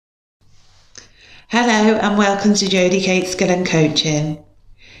Hello and welcome to Jodie Kate Skill and Coaching.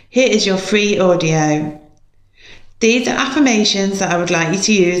 Here is your free audio. These are affirmations that I would like you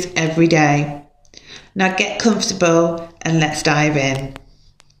to use every day. Now get comfortable and let's dive in.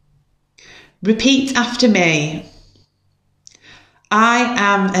 Repeat after me. I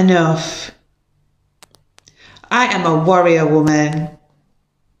am enough. I am a warrior woman.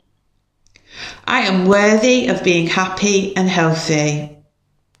 I am worthy of being happy and healthy.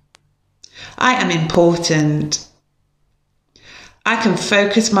 I am important. I can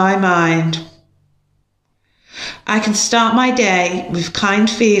focus my mind. I can start my day with kind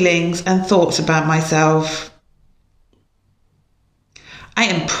feelings and thoughts about myself. I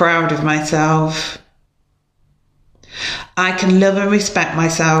am proud of myself. I can love and respect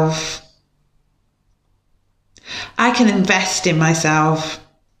myself. I can invest in myself.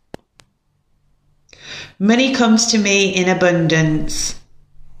 Money comes to me in abundance.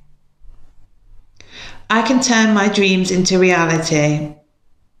 I can turn my dreams into reality.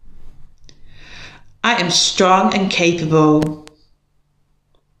 I am strong and capable.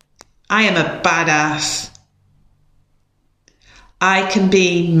 I am a badass. I can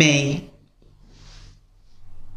be me.